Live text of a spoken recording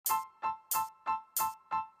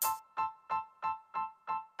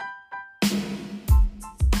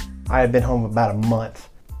I had been home about a month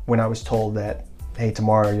when I was told that, hey,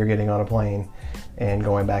 tomorrow you're getting on a plane and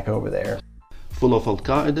going back over there. Full of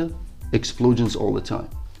Al-Qaeda, explosions all the time.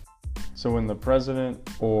 So when the president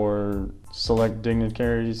or select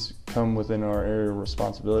dignitaries come within our area of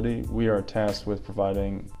responsibility, we are tasked with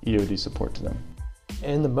providing EOD support to them.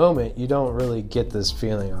 In the moment, you don't really get this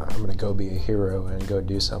feeling, I'm going to go be a hero and go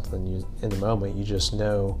do something. In the moment, you just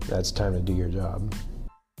know that it's time to do your job.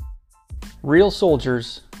 Real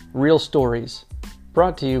soldiers, real stories.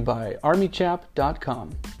 Brought to you by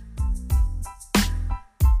ArmyChap.com.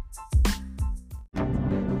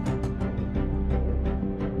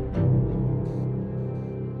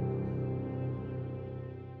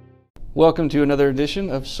 Welcome to another edition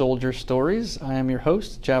of Soldier Stories. I am your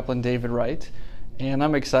host, Chaplain David Wright, and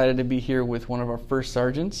I'm excited to be here with one of our first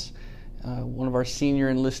sergeants, one of our senior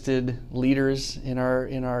enlisted leaders in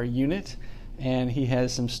our unit, and he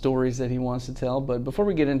has some stories that he wants to tell. But before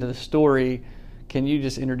we get into the story, can you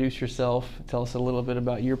just introduce yourself, tell us a little bit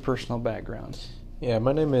about your personal background? Yeah,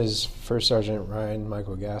 my name is First Sergeant Ryan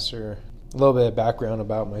Michael Gasser. A little bit of background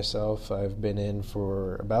about myself. I've been in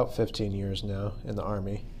for about 15 years now in the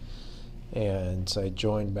Army. And I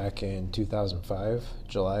joined back in 2005,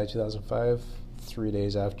 July 2005, 3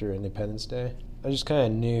 days after Independence Day. I just kind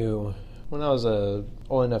of knew when I was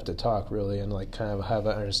old enough to talk, really, and like kind of have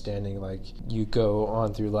an understanding, like you go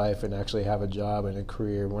on through life and actually have a job and a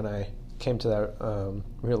career. When I came to that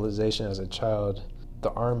realization as a child,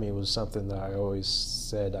 the Army was something that I always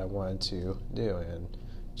said I wanted to do, and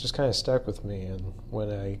it just kind of stuck with me. And when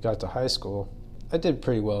I got to high school, I did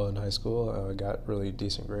pretty well in high school. I got really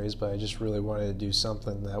decent grades, but I just really wanted to do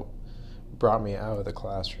something that brought me out of the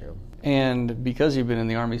classroom. And because you've been in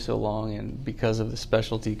the Army so long, and because of the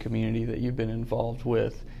specialty community that you've been involved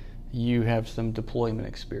with, you have some deployment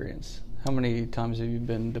experience. How many times have you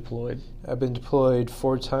been deployed? I've been deployed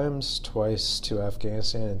 4 times, twice to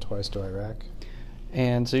Afghanistan and twice to Iraq.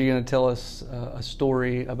 And so you're going to tell us a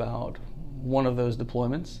story about one of those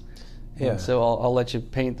deployments. Yeah. And so I'll let you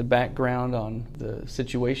paint the background on the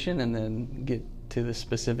situation and then get to the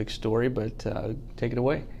specific story, but take it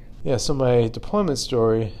away. Yeah, so my deployment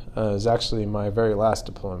story is actually my very last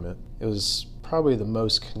deployment. It was probably the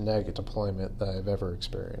most kinetic deployment that I've ever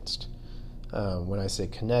experienced. When I say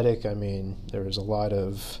kinetic, I mean there was a lot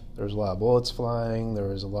of bullets flying, there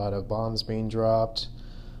was a lot of bombs being dropped,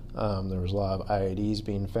 there was a lot of IEDs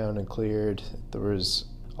being found and cleared. There was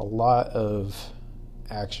a lot of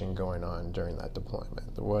action going on during that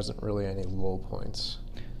deployment. There wasn't really any lull points.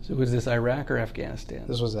 So was this Iraq or Afghanistan?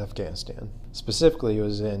 This was Afghanistan. Specifically, it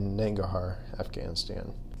was in Nangarhar,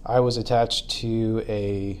 Afghanistan. I was attached to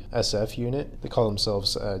a SF unit. They call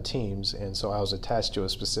themselves teams, and so I was attached to a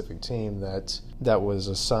specific team that was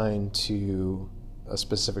assigned to a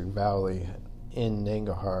specific valley in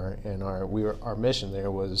Nangarhar, and our mission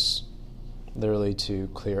there was literally to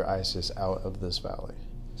clear ISIS out of this valley.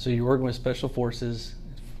 So you're working with Special Forces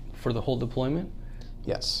for the whole deployment?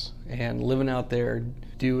 Yes. And living out there,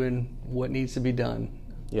 doing what needs to be done?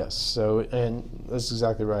 Yes. So, and that's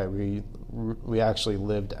exactly right. We actually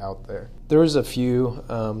lived out there. There was a few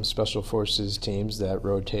Special Forces teams that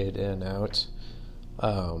rotated in and out,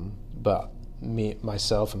 but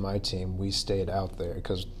myself and my team, we stayed out there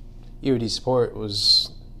because EOD support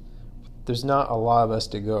there's not a lot of us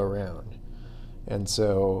to go around. And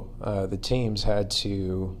so the teams had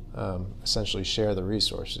to essentially share the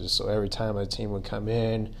resources. So every time a team would come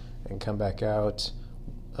in and come back out,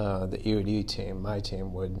 the EOD team, my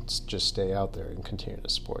team, would just stay out there and continue to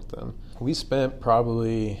support them. We spent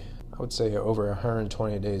probably, I would say, over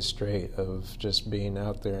 120 days straight of just being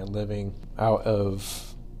out there and living out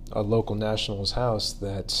of a local national's house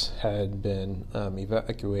that had been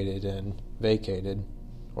evacuated and vacated,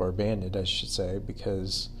 or abandoned, I should say,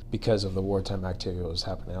 because of the wartime activity that was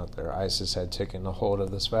happening out there. ISIS had taken a hold of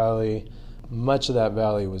this valley. Much of that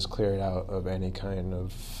valley was cleared out of any kind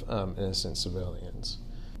of innocent civilians.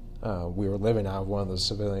 We were living out of one of those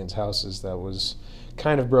civilians' houses that was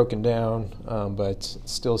kind of broken down, but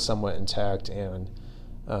still somewhat intact, and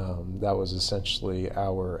that was essentially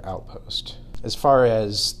our outpost. As far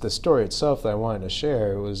as the story itself that I wanted to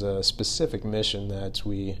share, it was a specific mission that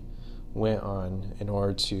we went on in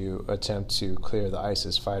order to attempt to clear the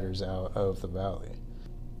ISIS fighters out of the valley.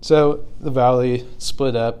 So the valley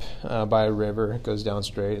split up by a river. It goes down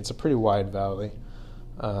straight. It's a pretty wide valley,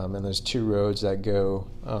 and there's 2 roads that go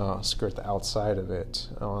skirt the outside of it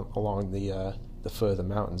along the foot of the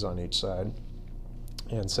mountains on each side.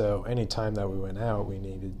 And so any time that we went out, we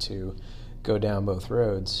needed to go down both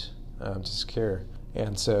roads to secure.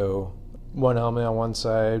 And so one helmet on one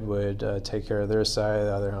side would take care of their side,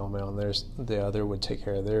 the other helmet on the other would take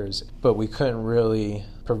care of theirs. But we couldn't really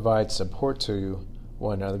provide support to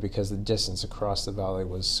one another because the distance across the valley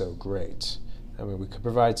was so great. I mean, we could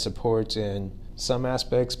provide support in some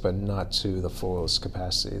aspects, but not to the fullest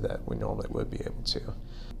capacity that we normally would be able to.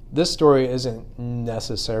 This story isn't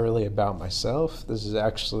necessarily about myself. This is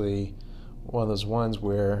actually one of those ones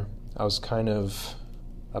where I was kind of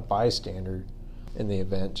a bystander in the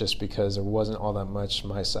event, just because there wasn't all that much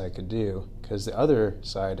my side could do, because the other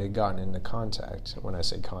side had gotten into contact. When I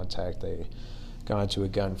say contact, they got into a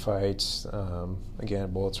gunfight.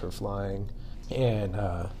 Again, bullets were flying, and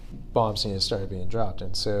bombs started being dropped.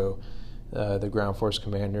 And so the ground force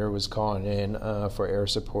commander was calling in for air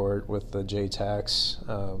support with the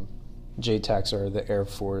JTACs. JTACs are the Air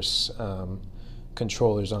Force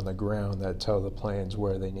controllers on the ground that tell the planes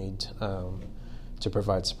where they need to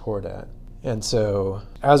provide support at. And so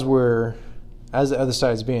as the other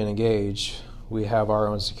side's being engaged, we have our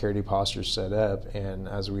own security postures set up, and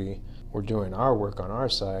as we were doing our work on our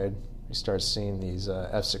side, we start seeing these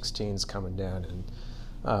F-16s coming down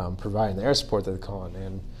and providing the air support that they're calling.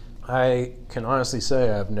 And I can honestly say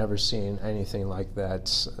I've never seen anything like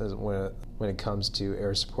that when it comes to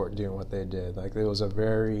air support doing what they did. Like, it was a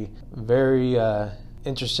very, very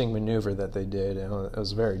interesting maneuver that they did, and it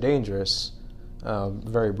was very dangerous.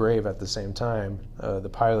 Very brave at the same time. The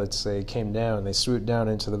pilots, they came down, they swooped down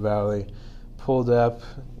into the valley, pulled up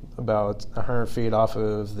about 100 feet off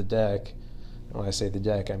of the deck. And when I say the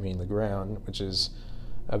deck, I mean the ground, which is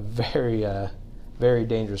a very, very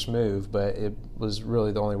dangerous move, but it was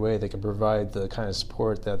really the only way they could provide the kind of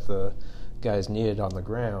support that the guys needed on the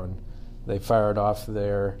ground. They fired off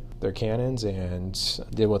their cannons and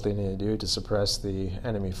did what they needed to do to suppress the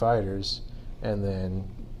enemy fighters, and then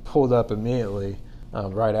pulled up immediately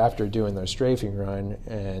right after doing their strafing run,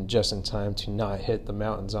 and just in time to not hit the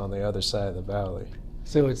mountains on the other side of the valley.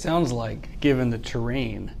 So it sounds like, given the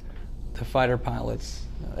terrain, the fighter pilots,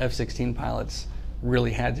 F-16 pilots,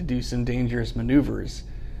 really had to do some dangerous maneuvers.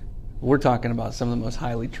 We're talking about some of the most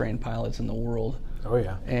highly trained pilots in the world. Oh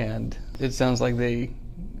yeah. And it sounds like they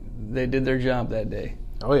did their job that day.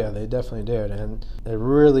 Oh yeah, they definitely did, and it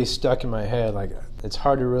really stuck in my head. Like, it's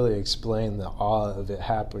hard to really explain the awe of it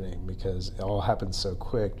happening because it all happened so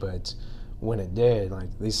quick, but when it did,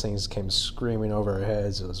 like, these things came screaming over our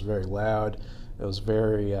heads. It was very loud, it was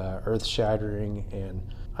very earth-shattering, and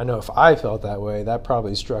I know if I felt that way, that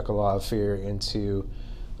probably struck a lot of fear into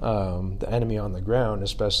the enemy on the ground,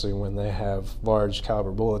 especially when they have large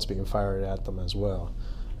caliber bullets being fired at them as well.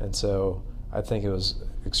 And so I think it was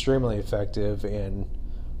extremely effective and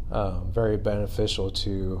very beneficial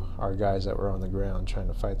to our guys that were on the ground trying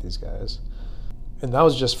to fight these guys. And that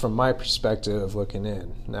was just from my perspective looking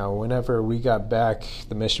in. Now, whenever we got back,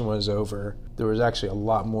 the mission was over. There was actually a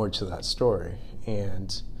lot more to that story.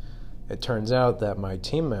 And it turns out that my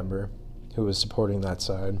team member, who was supporting that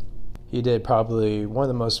side, he did probably one of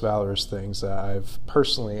the most valorous things that I've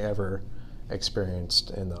personally ever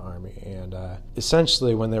experienced in the Army. And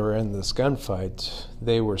essentially, when they were in this gunfight,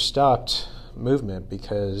 they were stopped movement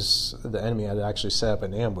because the enemy had actually set up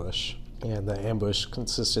an ambush, and the ambush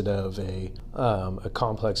consisted of a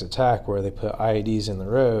complex attack where they put IEDs in the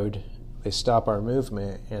road, they stop our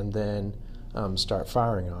movement, and then start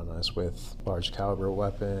firing on us with large caliber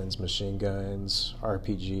weapons, machine guns,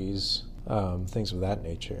 RPGs, things of that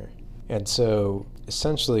nature. And so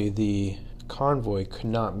essentially the convoy could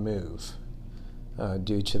not move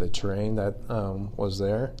due to the terrain that was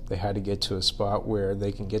there. They had to get to a spot where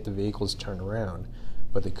they can get the vehicles turned around,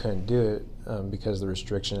 but they couldn't do it because of the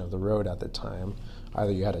restriction of the road at the time.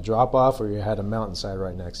 Either you had a drop off or you had a mountainside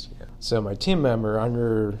right next to you. So my team member,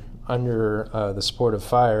 under the support of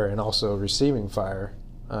fire and also receiving fire,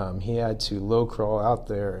 he had to low crawl out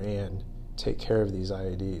there and take care of these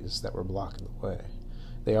IEDs that were blocking the way.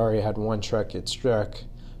 They already had one truck get struck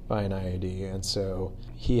by an IED, and so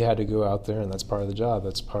he had to go out there, and that's part of the job.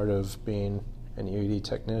 That's part of being an EOD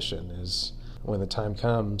technician, is when the time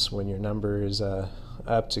comes, when your number is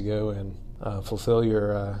up to go and fulfill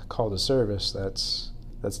your call to service,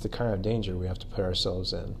 that's the kind of danger we have to put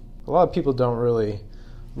ourselves in. A lot of people don't really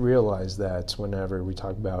realize that whenever we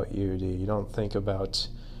talk about EOD. You don't think about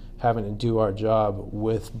having to do our job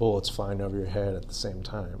with bullets flying over your head at the same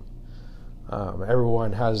time.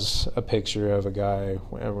 Everyone has a picture of a guy,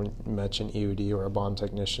 whenever you mention EOD or a bomb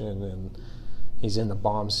technician, and he's in the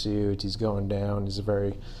bomb suit, he's going down, he's a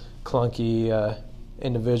very clunky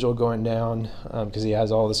individual going down because he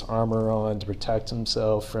has all this armor on to protect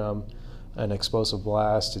himself from an explosive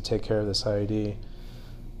blast, to take care of this IED.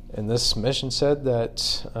 And this mission said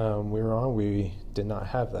that we were on. We did not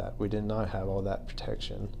have that. We did not have all that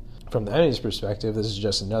protection. From the enemy's perspective, this is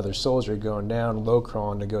just another soldier going down, low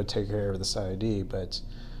crawling to go take care of this IED. But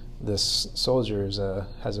this soldier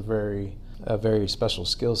has a very special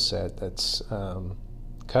skill set that's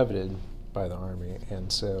coveted by the Army, and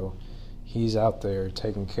so he's out there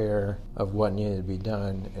taking care of what needed to be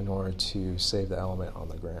done in order to save the element on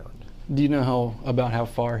the ground. Do you know about how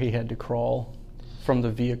far he had to crawl from the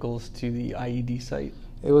vehicles to the IED site?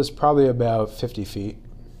 It was probably about 50 feet.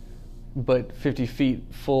 But 50 feet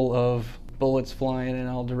full of bullets flying in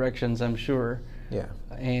all directions, I'm sure. Yeah.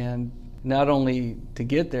 And not only to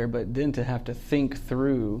get there, but then to have to think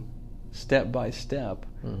through step by step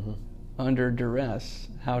under duress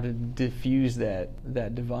how to defuse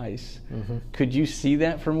that device. Could you see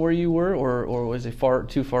that from where you were, or was it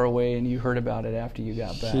too far away and you heard about it after you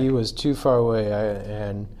got back? He was too far away,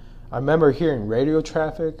 and I remember hearing radio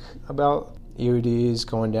traffic about EODs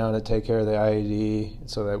going down to take care of the IED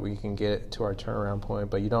so that we can get to our turnaround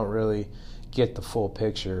point, but you don't really get the full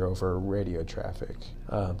picture over radio traffic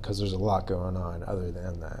because there's a lot going on other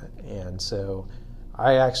than that. And so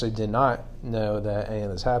I actually did not know that any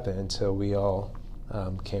of this happened until we all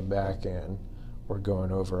came back and were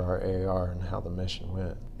going over our AR and how the mission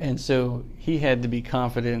went. And so he had to be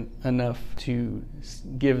confident enough to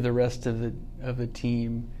give the rest of the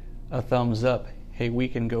team a thumbs up. Hey, we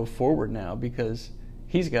can go forward now, because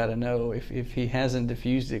he's got to know if he hasn't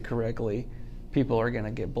diffused it correctly, people are going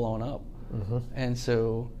to get blown up. And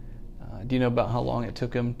so do you know about how long it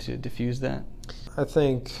took him to diffuse that? I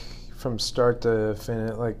think from start to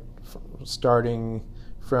finish, like starting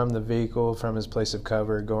from the vehicle, from his place of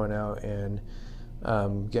cover, going out and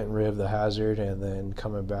getting rid of the hazard, and then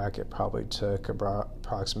coming back, it probably took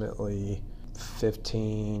approximately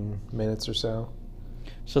 15 minutes or so.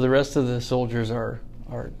 So the rest of the soldiers are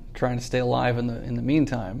trying to stay alive in the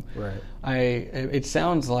meantime. Right. It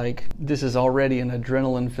sounds like this is already an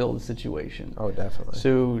adrenaline-filled situation. Oh, definitely.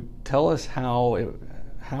 So tell us how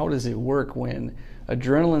does it work when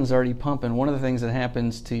adrenaline's already pumping? One of the things that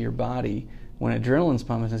happens to your body when adrenaline's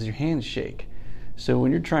pumping is your hands shake. So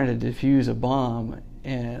when you're trying to defuse a bomb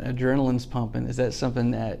and adrenaline's pumping, is that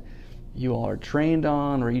something that you all are trained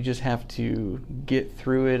on, or you just have to get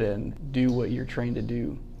through it and do what you're trained to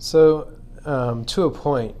do? So to a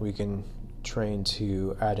point, we can train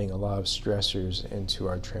to adding a lot of stressors into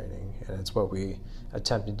our training, and it's what we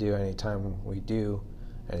attempt to do anytime we do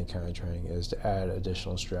any kind of training, is to add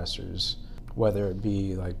additional stressors, whether it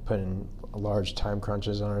be like putting large time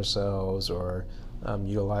crunches on ourselves, or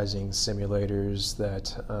utilizing simulators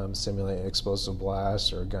that simulate explosive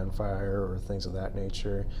blasts or gunfire or things of that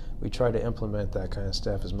nature. We try to implement that kind of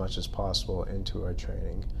stuff as much as possible into our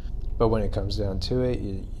training. But when it comes down to it,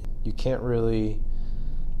 you can't really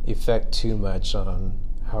affect too much on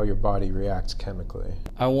how your body reacts chemically.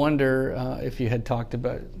 I wonder if you had talked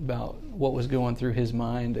about what was going through his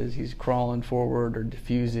mind as he's crawling forward or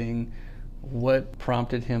diffusing. What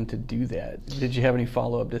prompted him to do that? Did you have any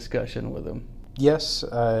follow-up discussion with him? Yes,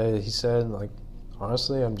 he said, like,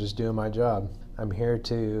 honestly, I'm just doing my job. I'm here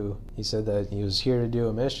to, he said that he was here to do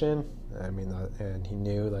a mission. I mean, and he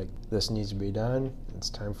knew, like, this needs to be done. It's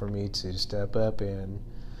time for me to step up and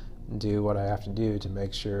do what I have to do to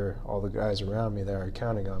make sure all the guys around me that are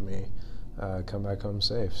counting on me come back home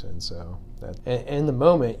safe. And so that, in the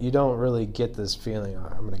moment, you don't really get this feeling,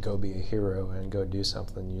 I'm going to go be a hero and go do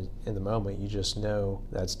something. In the moment, you just know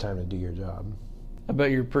that it's time to do your job. I bet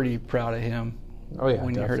you're pretty proud of him. Oh, yeah,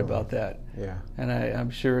 when definitely. You heard about that. Yeah. And I'm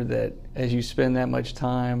sure that as you spend that much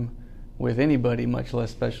time with anybody, much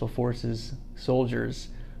less Special Forces soldiers,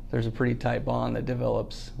 there's a pretty tight bond that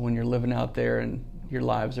develops when you're living out there and your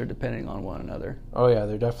lives are depending on one another. Oh yeah,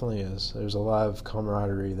 there definitely is. There's a lot of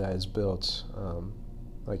camaraderie that is built.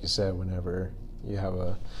 Like you said, whenever you have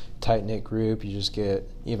a tight-knit group, you just get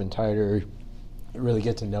even tighter. You really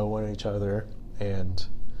get to know each other, and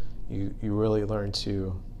you really learn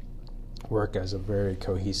to work as a very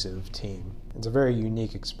cohesive team. It's a very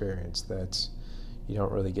unique experience that you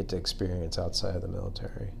don't really get to experience outside of the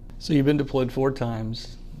military. So you've been deployed 4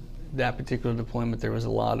 times. That particular deployment, there was a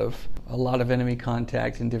lot of enemy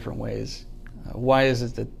contact in different ways. Why is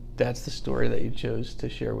it that that's the story that you chose to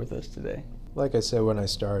share with us today? Like I said when I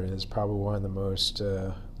started, it's probably one of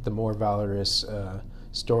the more valorous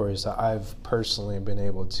stories that I've personally been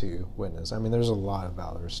able to witness. I mean, there's a lot of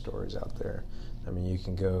valorous stories out there. I mean, you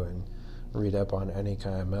can go and read up on any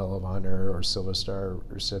kind of Medal of Honor or Silver Star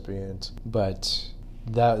recipient, but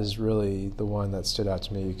that is really the one that stood out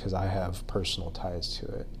to me because I have personal ties to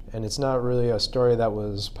it. And it's not really a story that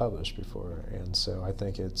was published before, and so I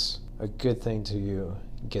think it's a good thing to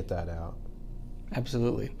get that out.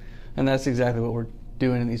 Absolutely. And that's exactly what we're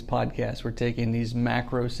doing in these podcasts. We're taking these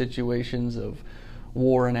macro situations of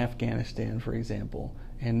war in Afghanistan, for example,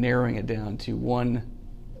 and narrowing it down to one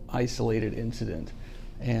isolated incident.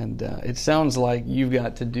 And it sounds like you've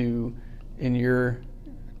got to do, in your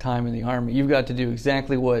time in the Army, you've got to do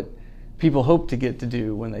exactly what people hope to get to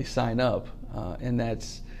do when they sign up, and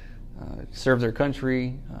that's serve their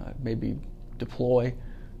country, maybe deploy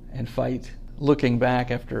and fight. Looking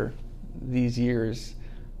back after these years,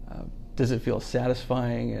 does it feel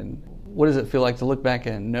satisfying, and what does it feel like to look back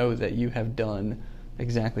and know that you have done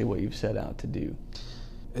exactly what you've set out to do?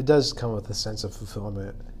 It does come with a sense of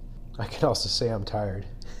fulfillment. I can also say I'm tired.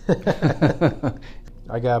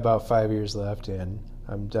 I got about 5 years left, and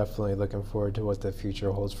I'm definitely looking forward to what the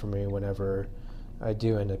future holds for me whenever I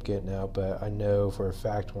do end up getting out. But I know for a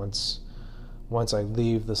fact once I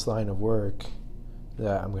leave this line of work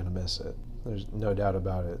that I'm going to miss it. There's no doubt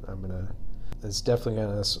about it. It's definitely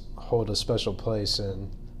going to hold a special place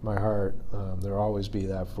in my heart. There'll always be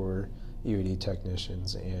that for EOD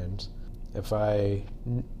technicians. And if I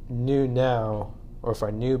knew now, or if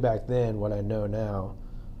I knew back then what I know now,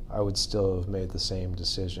 I would still have made the same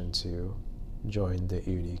decision to join the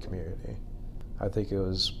EOD community. I think it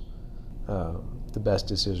was the best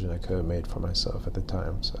decision I could have made for myself at the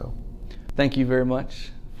time. So, thank you very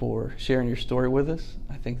much for sharing your story with us.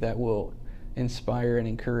 I think that will inspire and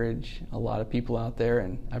encourage a lot of people out there,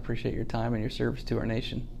 and I appreciate your time and your service to our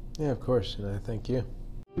nation. Yeah, of course, and I thank you.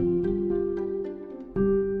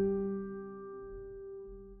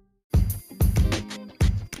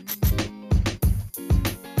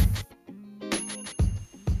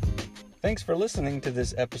 Thanks for listening to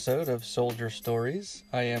this episode of Soldier Stories.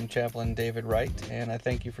 I am Chaplain David Wright, and I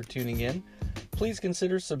thank you for tuning in. Please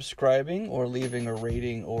consider subscribing or leaving a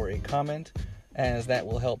rating or a comment, as that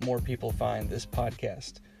will help more people find this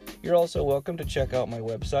podcast. You're also welcome to check out my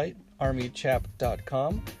website,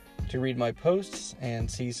 armychap.com, to read my posts and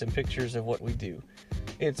see some pictures of what we do.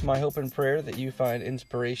 It's my hope and prayer that you find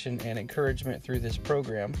inspiration and encouragement through this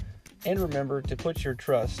program, and remember to put your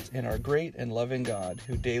trust in our great and loving God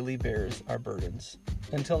who daily bears our burdens.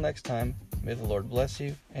 Until next time, may the Lord bless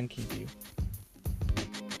you and keep you.